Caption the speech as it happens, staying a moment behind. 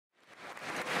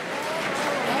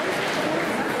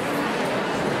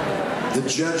The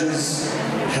judges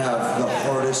have the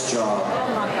hardest job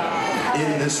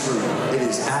in this room. It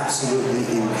is absolutely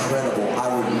incredible.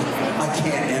 I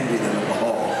can't envy them at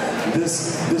all.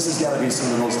 This has got to be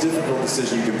some of the most difficult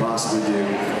decision you can possibly do.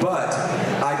 But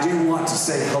I do want to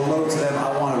say hello to them.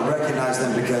 I want to recognize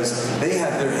them because they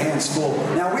have their hands full.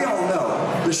 Now, we all know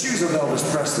the shoes of Elvis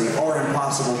Presley are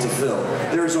impossible to fill.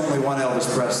 There is only one Elvis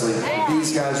Presley.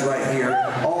 These guys right here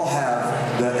all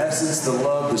have the essence, the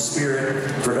love, the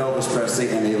spirit for Elvis Presley,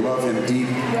 and they love him deep,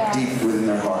 deep within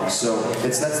their hearts. So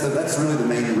that's really the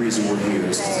main reason we're here,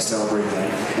 is to celebrate them.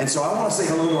 And so I want to say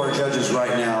hello to our judges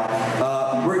right now.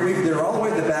 They're all the way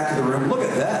at the back of the room. Look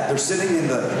at that. They're sitting in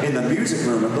the music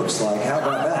room, it looks like. How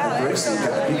about that? Graceland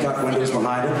got the peacock windows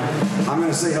behind it. I'm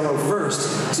going to say hello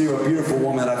first to a beautiful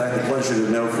woman I've had the pleasure to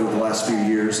know for the last few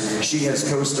years. She has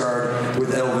co-starred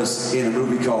with Elvis in a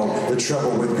movie called The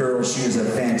Trouble with Girls. She is a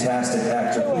fantastic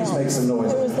actor. Please make some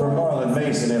noise for Marlon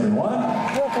Mason, everyone.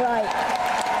 Look right.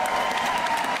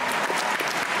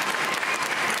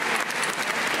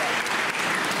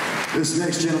 This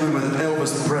next gentleman was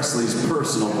Elvis Presley's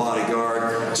personal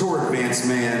bodyguard, tour advance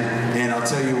man, and I'll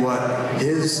tell you what,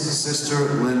 his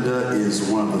sister Linda is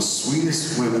one of the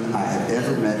sweetest women I have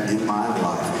ever met in my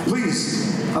life.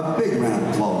 Please, a big round of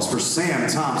applause for Sam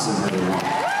Thompson, everyone.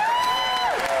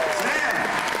 Sam!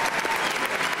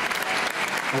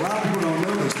 A lot of people don't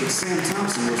know this, but Sam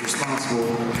Thompson was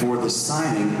responsible for the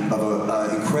signing of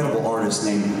an incredible artist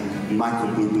named Michael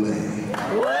Bublé.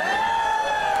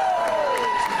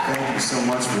 Thank you so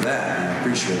much for that. I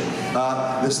appreciate it.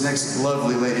 This next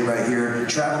lovely lady right here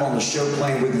traveled on the show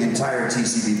plane with the entire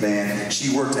TCB band. She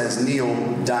worked as Neil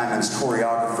Diamond's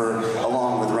choreographer,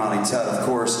 along with Ronnie Tutt, of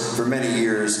course, for many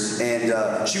years. And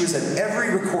she was at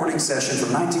every recording session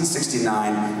from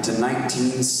 1969 to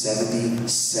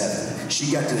 1977.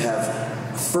 She got to have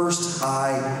first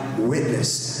eye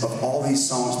witness of all these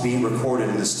songs being recorded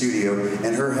in the studio.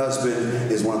 And her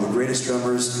husband is one of the greatest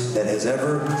drummers that has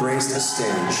ever graced a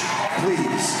stage.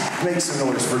 Please make some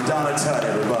noise for Donna Tutt,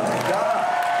 everybody. Donna.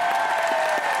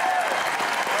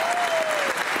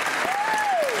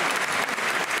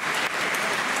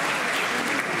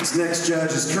 This next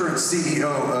judge is current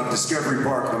CEO of Discovery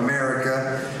Park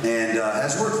America and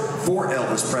has worked for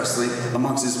Elvis Presley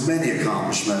amongst his many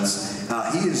accomplishments.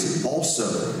 He is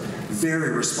also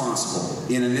very responsible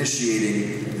in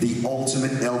initiating the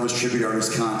Ultimate Elvis Tribute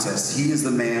Artist Contest. He is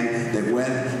the man that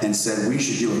went and said we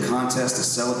should do a contest to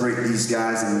celebrate these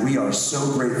guys, and we are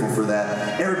so grateful for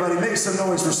that. Everybody make some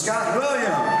noise for Scott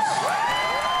Williams.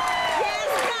 Yes,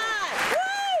 Scott!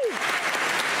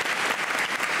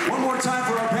 Woo! One more time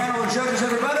for our panel of judges,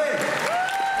 everybody.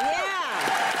 Yeah.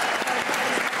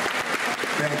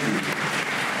 Thank you.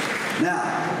 Now,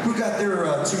 who got their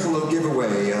Tupelo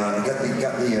giveaway?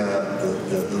 Got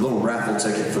the little raffle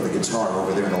ticket for the guitar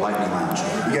over there in the Lightning Lounge.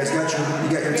 You guys got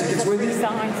your tickets with you?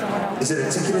 Is it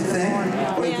a ticketed thing?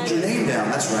 Oh, you put your name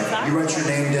down. That's right. You write your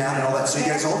name down and all that. So you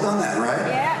guys all done that, right?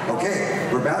 Yeah. Okay.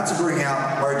 We're about to bring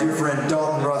out our dear friend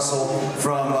Dalton Russell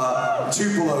from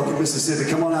Tupelo, Mississippi.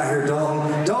 Come on out here,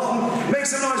 Dalton. Dalton, make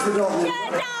some noise for Dalton. Yeah,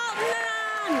 Dalton!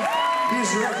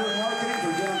 He's Director of Marketing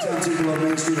for Downtown Tupelo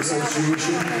Main Street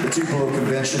Association, the Tupelo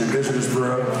Convention and Visitors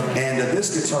Bureau, and this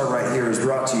guitar right here is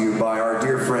brought to you by our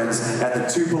dear friends at the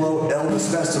Tupelo Elvis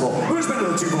Festival. Who's been to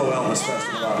the Tupelo Elvis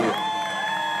Festival out here?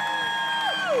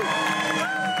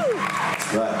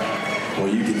 That's right. Well,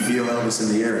 you can feel Elvis in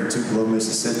the air in Tupelo,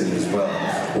 Mississippi as well.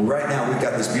 Well, right now we've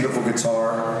got this beautiful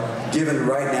guitar given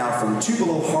right now from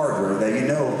Tupelo Hardware that you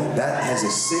know that has a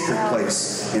sacred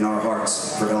place in our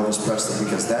hearts for Elvis Presley,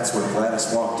 because that's where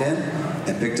Gladys walked in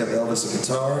and picked up Elvis a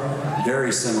guitar,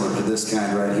 very similar to this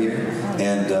kind right here,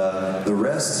 and the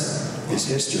rest is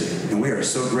history. And we are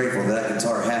so grateful that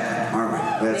guitar happened,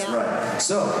 aren't we? That's right.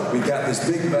 So we've got this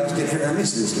big basket here. Let me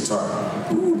see this guitar.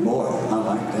 Ooh, boy, I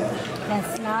like that.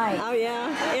 That's nice. Oh,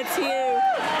 yeah. It's you. Yeah.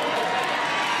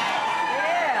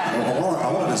 Well,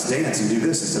 I want to just dance and do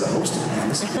this instead of hosting, man.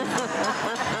 This is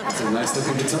it's a nice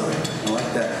looking guitar. I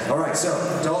like that. All right, so,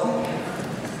 Dalton,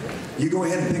 you go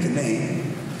ahead and pick a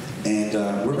name, and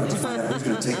we're about to find out who's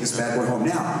going to take this bad boy home.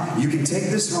 Now, you can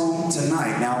take this home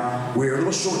tonight. Now, we're a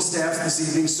little short-staffed this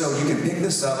evening, so you can pick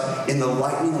this up in the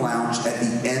Lightning Lounge at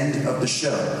the end of the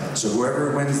show. So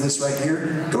whoever wins this right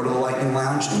here, go to the Lightning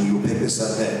Lounge, and you will pick this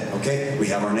up then. Okay? We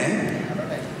have our name.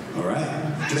 All right.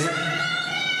 Do they have...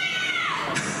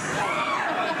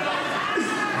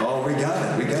 Oh, we got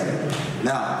it. We got it.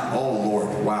 Now, oh, Lord.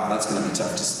 Wow, that's going to be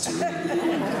tough to do.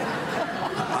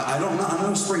 I don't know. I'm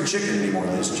no spring chicken anymore,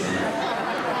 ladies and gentlemen.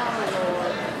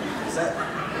 Is that?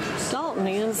 Dalton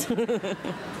is.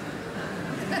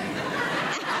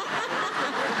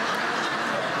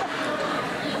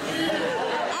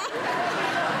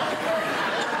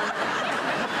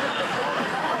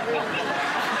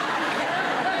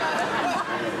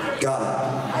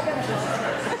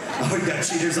 Oh, you got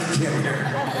cheaters on camera.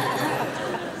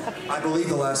 I believe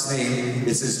the last name,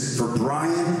 this is for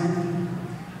Brian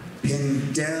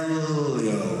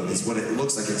Pindelio, is what it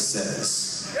looks like it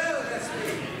says. Oh, that's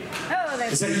me. Oh,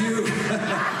 that's Is that you?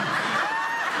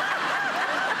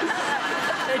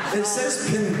 It says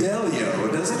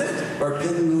Pindelio, doesn't it? Or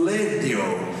Pinledio,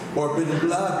 or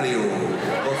Pinblablio,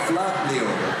 or Flablio.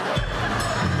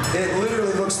 It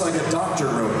literally looks like a doctor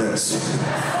wrote this.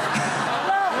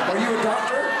 Are you a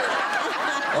doctor?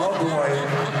 Oh boy,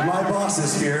 my boss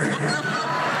is here.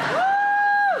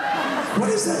 What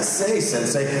does that say,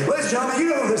 Sensei? Ladies and gentlemen, you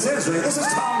know who this is, right? This is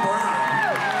Tom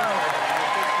Brown.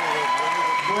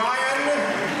 Brian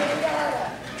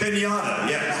Pinata,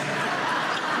 yes.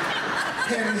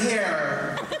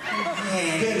 Pinher.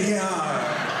 Pinata.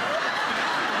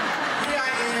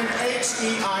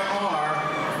 P-I-N-H-E-I-R.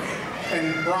 And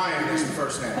Brian is the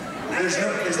first name. Is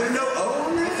there no O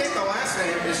in I there? think the last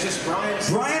name is just Brian.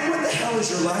 Brian, what the hell is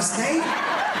your last name?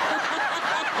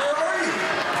 Where are you?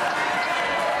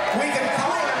 We can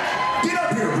call it. Get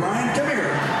up here, Brian. Come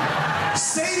here.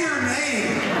 Say your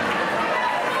name.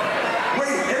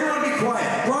 Wait, everyone be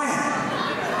quiet. Brian,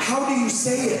 how do you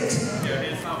say it? Yeah,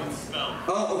 it's how it's spelled.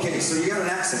 Oh, okay, so you got an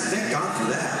accent. Thank God for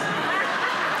that.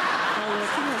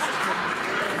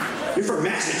 You're from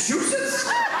Massachusetts?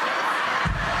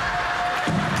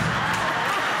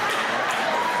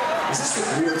 Is this look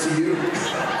real to you?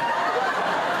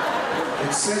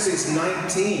 It says it's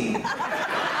 19. How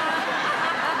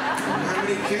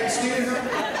many kids do you have?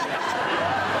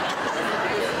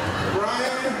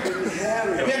 Brian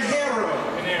Pinheiro.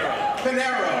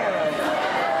 Pinheiro.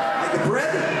 Like the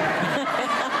bread?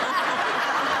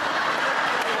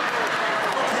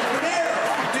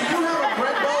 Do you have a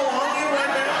bread bowl on you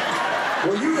right now?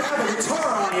 Well, you have a guitar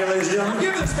on you, ladies and gentlemen.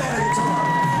 Give this man a guitar.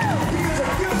 He is a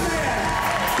good man.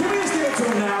 Can we just give it to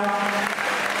him now?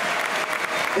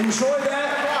 Enjoy that,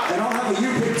 and I'll have a you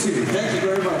pick too. Thank you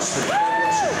very much, sir. God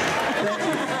bless you. Thank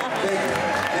you. Thank you.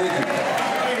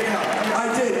 Thank you. I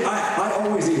did. I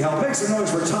always need help. Make some noise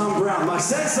for Tom Brown, my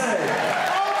sensei.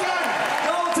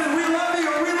 Dalton, we love you,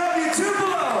 and we love you,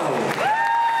 Tupelo.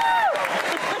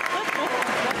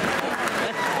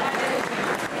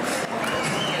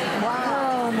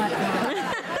 wow, my God.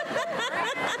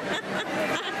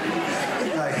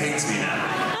 That guy hates me now.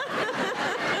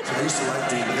 So I used to like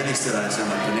Dean, but then he said I sound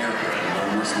like Panera Bread. I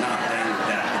was not down with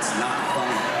that. It's not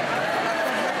funny.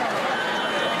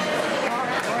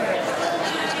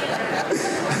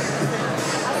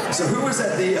 So who was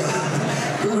at the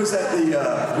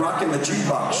Rockin' the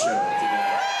Jukebox show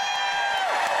today?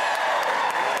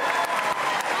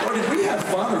 Or did we have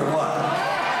fun or what?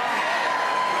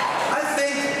 I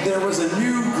think there was a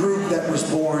new group that was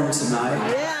born tonight.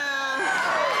 Yeah.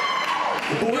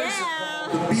 The boys are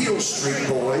called the Beale Street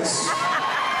Boys.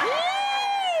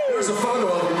 There's a photo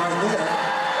of them right there.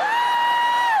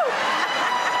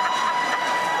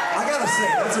 I gotta say,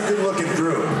 that's a good-looking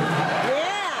group.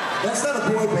 That's not a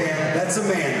boy band, that's a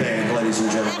man band, ladies and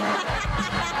gentlemen.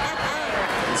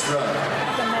 That's right.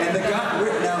 And the guy,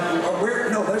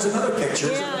 no, there's another picture.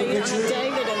 Yeah, Picture?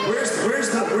 David and Where's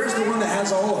the one that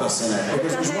has all of us in it?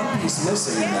 Because there's one piece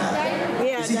missing in that.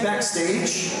 Yeah, Is he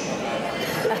backstage?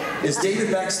 Is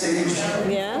David backstage?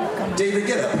 Yeah. David,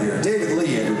 get up here. David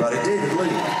Lee, everybody. David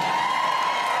Lee.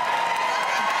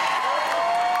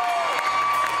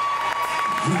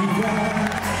 You are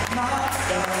my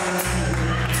fire.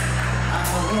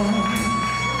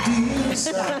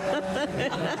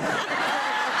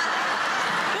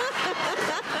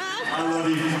 I love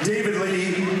you. David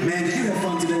Lee, man, did you have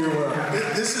fun today or what?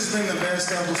 This has been the best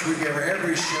Elvis week ever.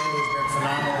 Every show has been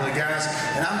phenomenal. The guys,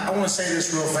 and I want to say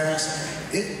this real fast.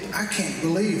 I can't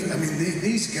believe it. I mean,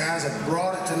 these guys have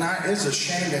brought it tonight. It's a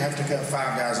shame to have to cut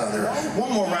 5 guys out there.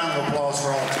 One more round of applause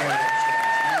for all 10 of those guys.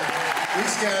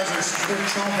 These guys are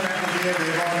chomping at the bit.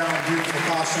 They've all got beautiful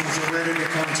costumes. They're ready to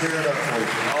come tear it up for you.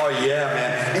 Oh, yeah,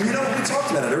 man. And you know, we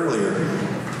talked about it earlier.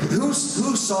 Who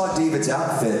saw David's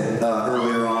outfit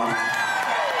earlier on?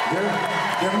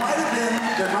 There might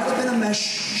have been a mesh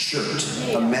shirt.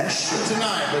 A mesh shirt.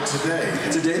 Tonight, but today.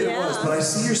 Today there was, but I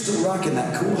see you're still rocking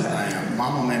that cool hat.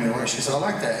 Mama made me wear it. She said, I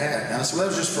like that hat. And I said, well,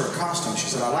 that was just for a costume. She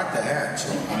said, I like the hat,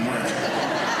 so I'm wearing it.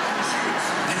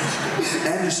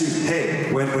 And the shoes.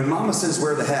 Hey, when Mama says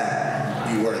wear the hat,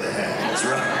 You wear the hat. that's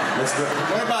right. That's right.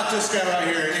 What about this guy right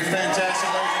here? Isn't he fantastic,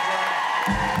 ladies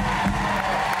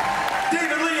and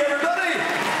David Lee, everybody!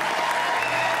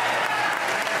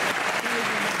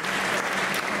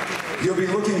 You'll be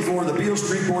looking for the Beale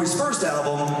Street Boys' first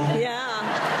album,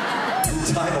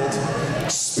 entitled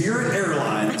Spirit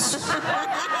Airlines,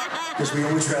 because we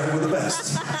always travel with the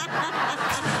best.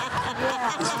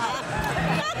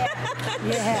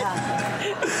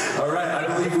 Yeah. All right, I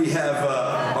believe we have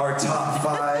our top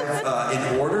 5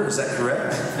 in order. Is that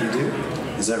correct? You do?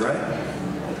 Is that right?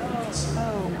 So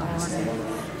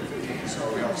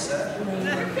are we all set?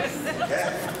 Okay.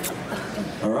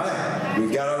 All right,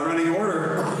 we've got our running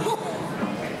order.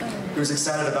 Who's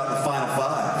excited about the final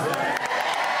 5?